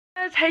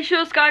Hey,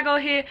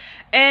 SuperNova here,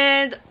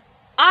 and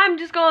I'm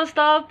just gonna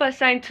start by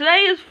saying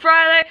today is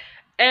Friday,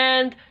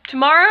 and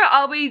tomorrow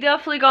I'll be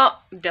definitely gone.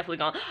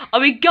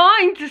 I'll be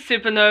going to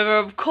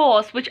SuperNova, of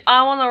course, which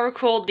I want to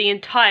record the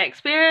entire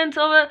experience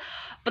of it.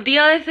 But the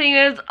other thing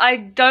is, I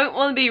don't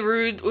want to be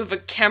rude with a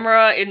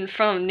camera in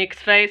front of Nick's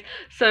face,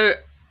 so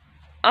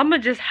I'm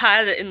gonna just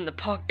hide it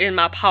in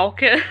my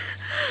pocket.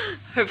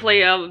 Hopefully,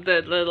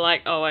 they're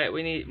like, oh wait,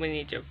 we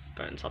need your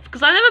phone stuff,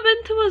 because I've never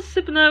been to a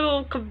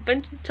SuperNova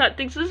convention type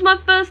thing, so this is my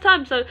first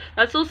time. So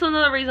that's also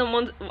another reason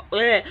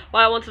why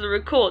I wanted to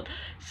record.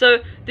 So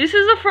this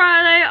is a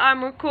Friday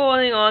I'm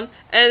recording on,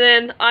 and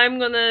then I'm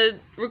gonna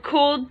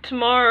record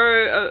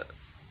tomorrow,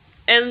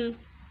 and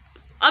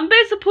I'm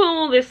basically putting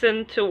all this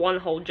into one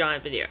whole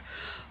giant video.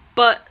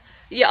 But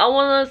yeah, I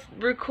want to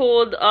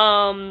record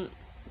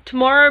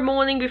tomorrow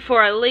morning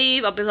before I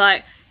leave. I'll be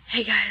like,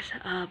 hey guys,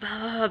 blah, blah,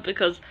 blah,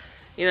 because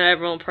you know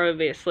everyone will probably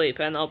be asleep,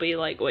 and I'll be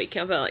like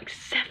waking up at like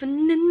 7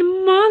 in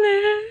the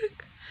morning.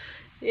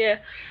 Yeah,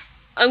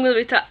 I'm gonna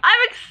be tired.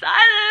 I'm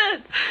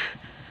excited.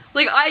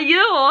 Like you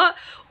know what?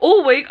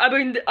 All week I've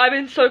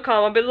been so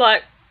calm. I've been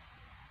like,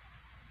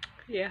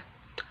 yeah,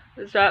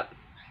 that's right.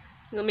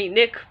 I'm gonna meet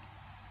Nick.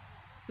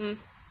 And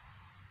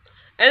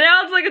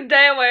now it's like a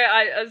day away.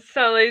 I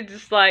suddenly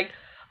just like,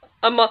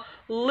 I'm a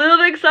little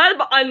bit excited,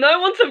 but I know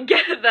once I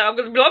get there, I'm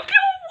gonna be like,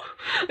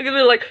 I'm gonna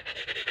be like,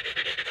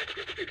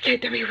 okay,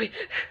 don't be weird.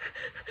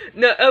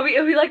 No,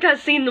 it'll be like that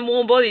scene in The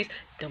Warm Bodies.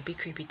 Don't be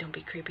creepy, don't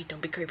be creepy,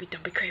 don't be creepy,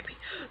 don't be creepy.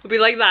 It'll be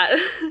like that.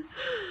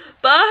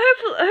 But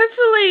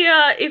hopefully,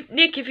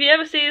 if you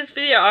ever see this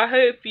video, I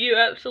hope you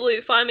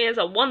absolutely find me as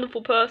a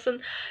wonderful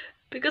person,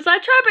 because I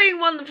try being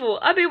wonderful.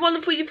 I'll be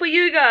wonderful for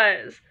you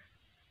guys.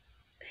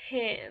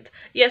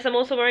 Yes, I'm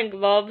also wearing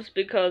gloves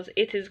because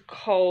it is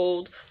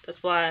cold.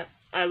 That's why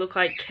I look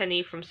like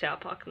Kenny from South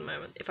Park at the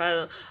moment.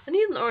 I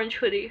need an orange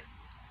hoodie.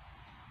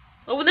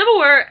 I would never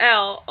wear it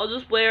out. I'll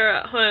just wear it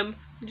at home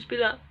and just be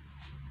like,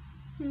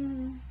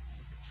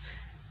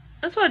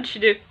 That's what I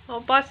should do.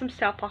 I'll buy some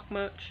South Park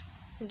merch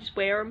and just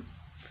wear them.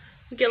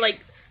 Get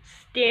like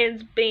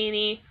Stan's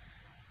beanie,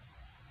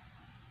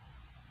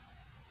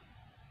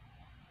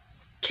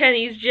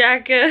 Kenny's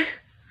jacket.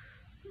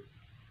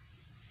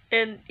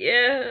 And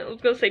yeah, I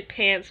was gonna say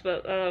pants,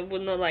 but I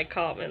would not like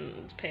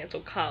Cartman's pants or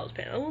Kyle's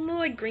pants. I would not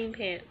like green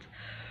pants.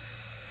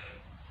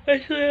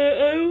 Actually,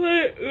 I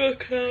might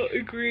rock out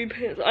in green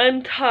pants.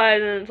 I'm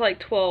tired and it's like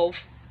 12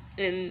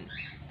 in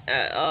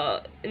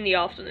the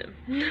afternoon.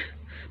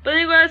 But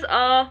anyways,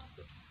 I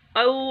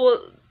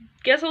will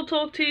guess I'll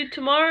talk to you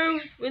tomorrow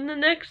in the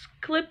next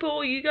clip,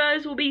 or you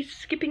guys will be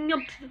skipping up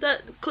to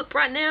that clip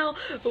right now.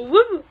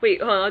 Woo!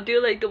 Wait, hold on, I'll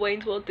do like the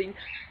Wayne's World thing.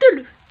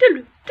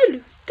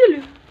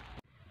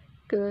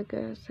 Good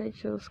guys, hey,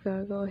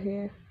 SuperNova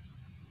here,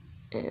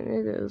 and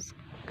it is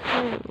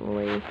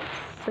currently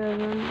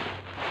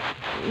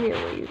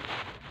nearly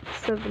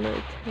 7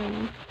 or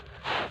 10.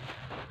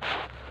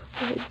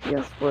 I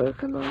just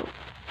woken up,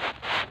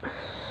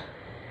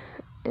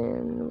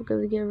 and we're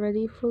gonna get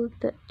ready for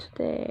that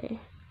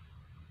today.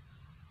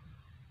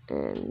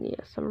 And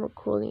yes, I'm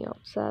recording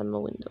outside my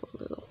window a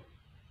little.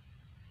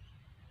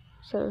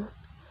 So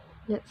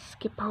let's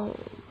skip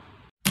home.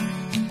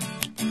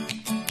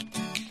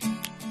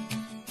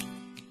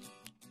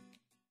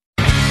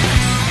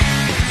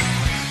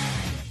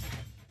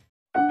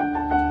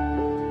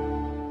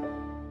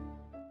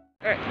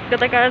 Alright, good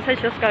day guys, hey,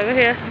 SuperNova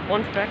here,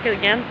 once back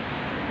again.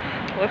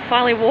 We're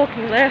finally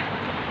walking there.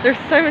 There's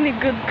so many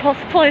good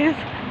cosplays,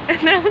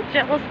 and now I'm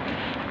jealous.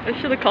 I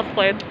should have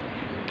cosplayed.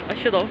 I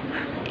should have.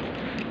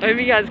 I hope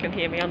you guys can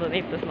hear me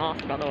underneath this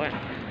mask, by the way.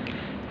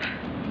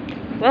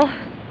 Well,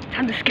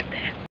 time to skip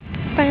there.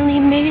 Finally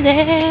made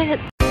it!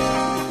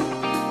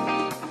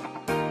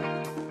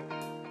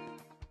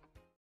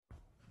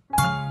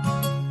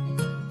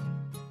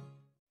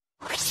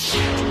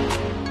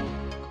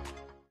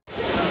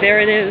 There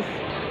it is.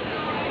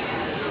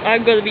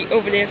 I'm gonna be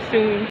over there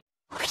soon.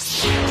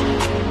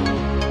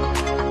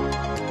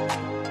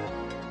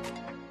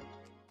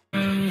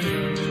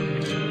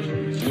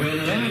 When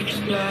life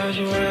just flies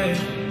away,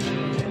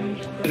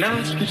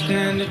 nights can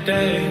stand the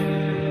day.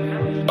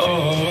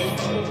 Oh,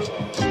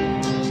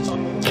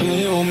 can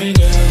you hold me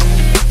down?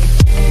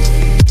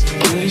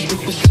 Please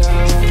with the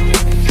sound.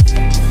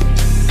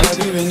 Have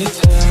you been in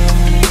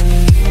town?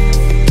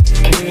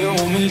 Can you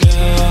hold me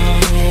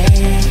down?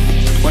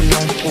 When I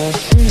can't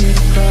see the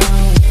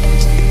ground,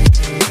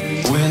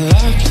 when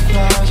life just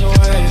flies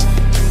away,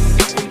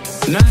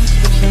 night